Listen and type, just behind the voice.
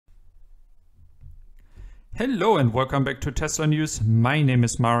Hello and welcome back to Tesla News. My name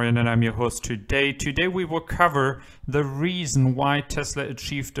is Marian and I'm your host today. Today we will cover the reason why Tesla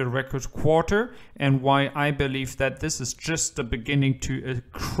achieved a record quarter and why I believe that this is just the beginning to a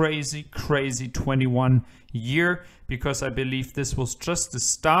crazy 21 year, because I believe this was just the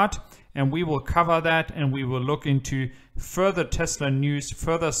start, and we will cover that and we will look into further Tesla news,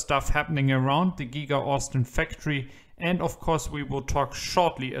 further stuff happening around the Giga Austin factory. And of course, we will talk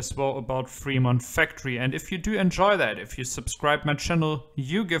shortly as well about Fremont factory. And if you do enjoy that, if you subscribe my channel,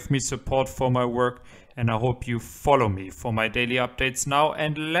 you give me support for my work, and I hope you follow me for my daily updates now.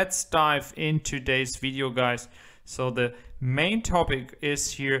 And let's dive in today's video, guys. So the main topic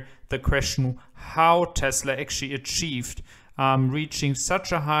is here the question how Tesla actually achieved reaching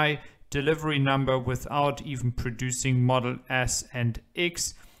such a high delivery number without even producing Model S and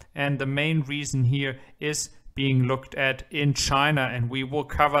X. And the main reason here is being looked at in China, and we will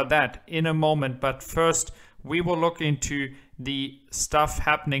cover that in a moment. But first, we will look into the stuff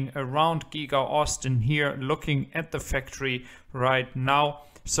happening around Giga Austin here, looking at the factory right now.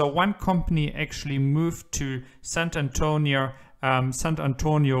 So one company actually moved to San Antonio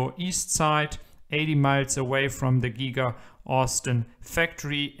east side, 80 miles away from the Giga Austin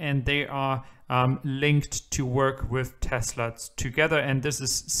factory, and they are linked to work with Tesla together. And this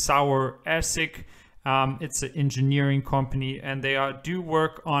is Sour ASIC. It's an engineering company, and they do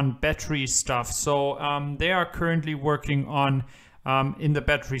work on battery stuff. So they are currently working on in the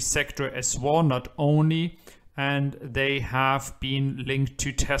battery sector as well, not only, and they have been linked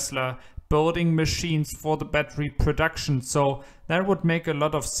to Tesla building machines for the battery production. So that would make a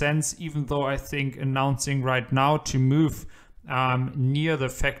lot of sense, even though I think announcing right now to move near the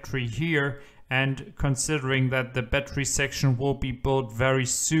factory here, and considering that the battery section will be built very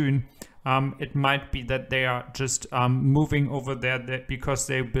soon, it might be that they are just moving over there because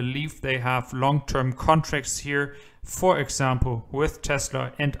they believe they have long-term contracts here, for example, with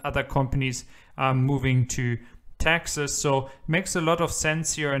Tesla and other companies moving to Texas. So makes a lot of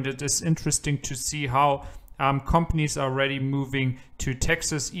sense here, and it is interesting to see how companies are already moving to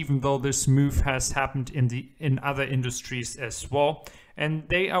Texas, even though this move has happened in other industries as well. And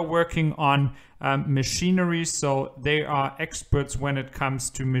they are working on machinery, so they are experts when it comes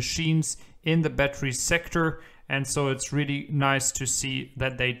to machines in the battery sector. And so it's really nice to see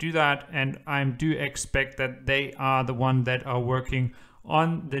that they do that, and I do expect that they are the one that are working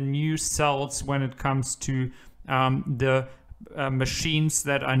on the new cells when it comes to the machines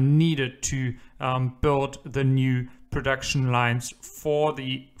that are needed to build the new production lines for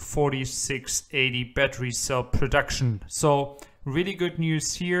the 4680 battery cell production. So really good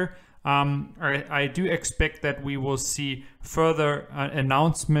news here. I do expect that we will see further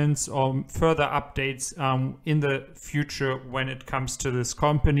announcements or further updates in the future when it comes to this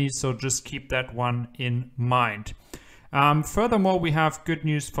company, so just keep that one in mind. Furthermore, we have good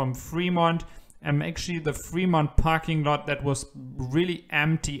news from Fremont. Actually, the Fremont parking lot that was really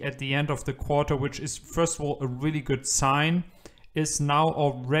empty at the end of the quarter, which is first of all a really good sign, is now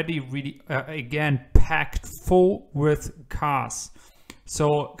already really again packed full with cars.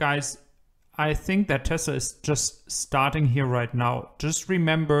 So guys, I think that Tesla is just starting here right now. Just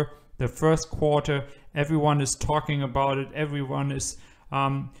remember the first quarter, everyone is talking about it, everyone is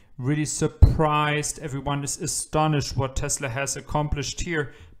really surprised, everyone is astonished what Tesla has accomplished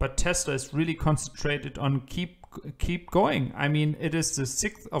here, but Tesla is really concentrated on keep going. I mean, it is the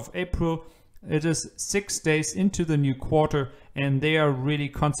 6th of April, it is 6 days into the new quarter, and they are really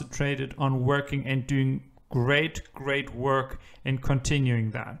concentrated on working and doing great work and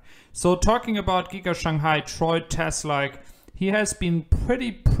continuing that. So talking about Giga Shanghai, Troy Tesla, he has been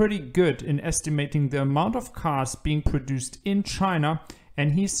pretty good in estimating the amount of cars being produced in China,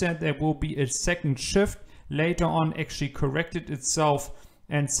 and he said there will be a second shift. Later on actually corrected itself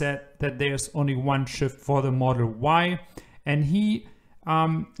and said that there's only one shift for the Model Y. And he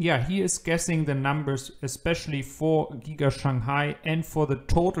is guessing the numbers, especially for Giga Shanghai and for the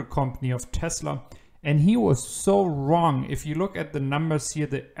total company of Tesla. And he was so wrong. If you look at the numbers here,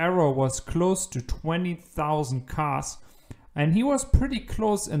 the error was close to 20,000 cars. And he was pretty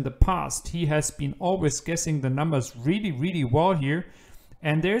close in the past. He has been always guessing the numbers really well here.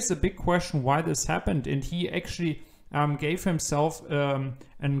 And there's a big question why this happened. And he actually gave himself a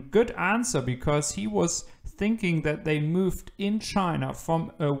good answer, because he was thinking that they moved in China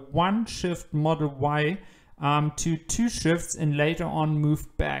from a one shift Model Y to two shifts and later on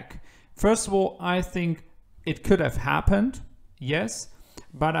moved back. First of all, I think it could have happened, yes,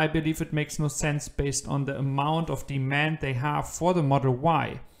 but I believe it makes no sense based on the amount of demand they have for the Model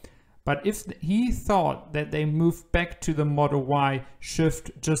Y. But if he thought that they moved back to the Model Y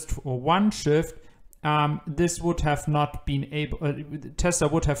shift just for one shift, this would have not been able, Tesla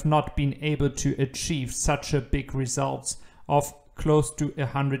would have not been able to achieve such a big results of close to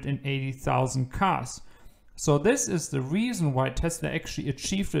 180,000 cars. So this is the reason why Tesla actually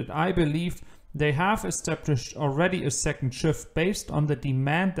achieved it. I believe they have established already a second shift based on the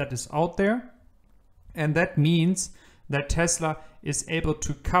demand that is out there. And that means that Tesla is able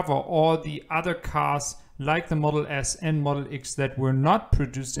to cover all the other cars like the Model S and Model X that were not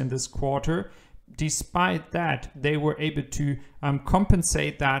produced in this quarter. Despite that, they were able to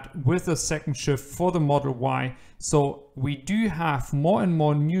compensate that with a second shift for the Model Y. So we do have more and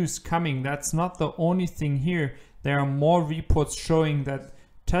more news coming. That's not the only thing here. There are more reports showing that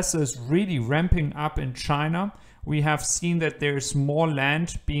Tesla is really ramping up in China. We have seen that there's more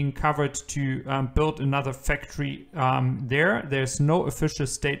land being covered to build another factory there. There's no official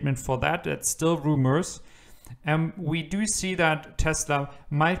statement for that. That's still rumors. We do see that Tesla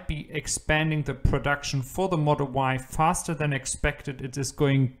might be expanding the production for the Model Y faster than expected. It is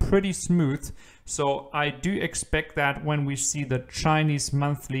going pretty smooth. So I do expect that when we see the Chinese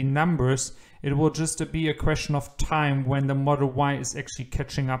monthly numbers, it will just be a question of time when the Model Y is actually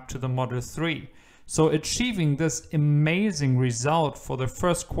catching up to the Model 3. So achieving this amazing result for the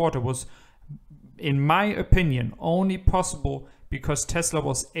first quarter was, in my opinion, only possible because Tesla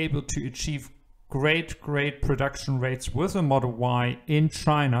was able to achieve great production rates with the Model Y in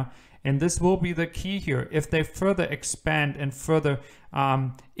China. And this will be the key here. If they further expand and further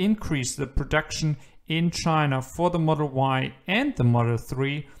increase the production in China for the Model Y and the Model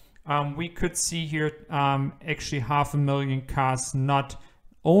 3, we could see here actually 500,000 cars not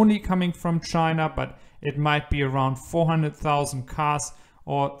only coming from China, but it might be around 400,000 cars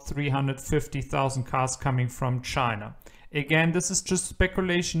or 350,000 cars coming from China. Again, this is just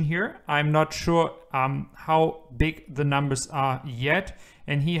speculation here. I'm not sure how big the numbers are yet.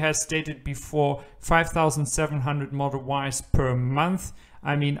 And he has stated before 5,700 Model Ys per month.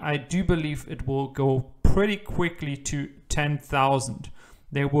 I mean, I do believe it will go pretty quickly to 10,000.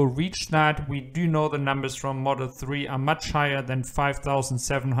 They will reach that. We do know the numbers from Model 3 are much higher than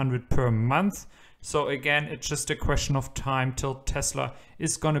 5,700 per month. So again, it's just a question of time till Tesla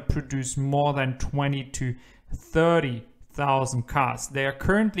is going to produce more than 20 to 30,000 cars. They are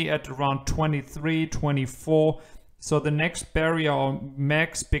currently at around 23, 24. So the next barrier or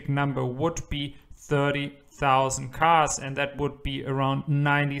max big number would be 30,000 cars, and that would be around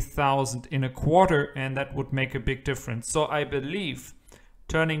 90,000 in a quarter, and that would make a big difference. So I believe,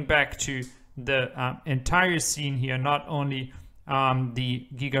 turning back to the entire scene here, not only the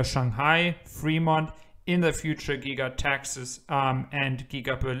Giga Shanghai, Fremont, in the future Giga Texas and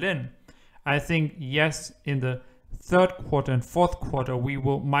Giga Berlin, I think yes, in the third quarter and fourth quarter we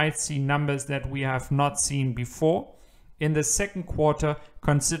might see numbers that we have not seen before. In the second quarter,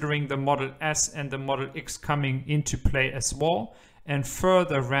 considering the Model S and the Model X coming into play as well, and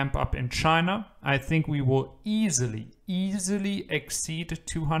further ramp up in China, I think we will easily exceed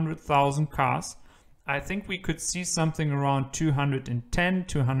 200,000 cars. I think we could see something around 210,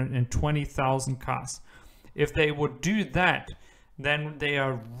 220,000 cars. If they would do that, then they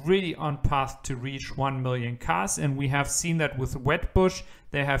are really on path to reach 1 million cars. And we have seen that with Wedbush,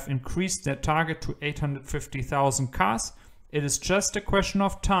 they have increased their target to 850,000 cars. It is just a question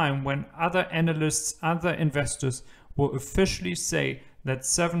of time when other analysts, other investors will officially say that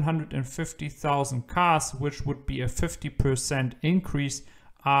 750,000 cars, which would be a 50% increase,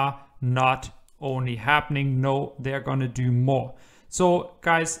 are not only happening. No, they're going to do more. So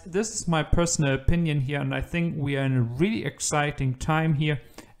guys, this is my personal opinion here, and I think we are in a really exciting time here,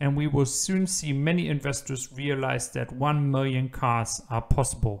 and we will soon see many investors realize that 1 million cars are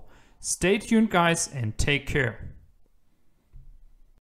possible. Stay tuned guys, and take care.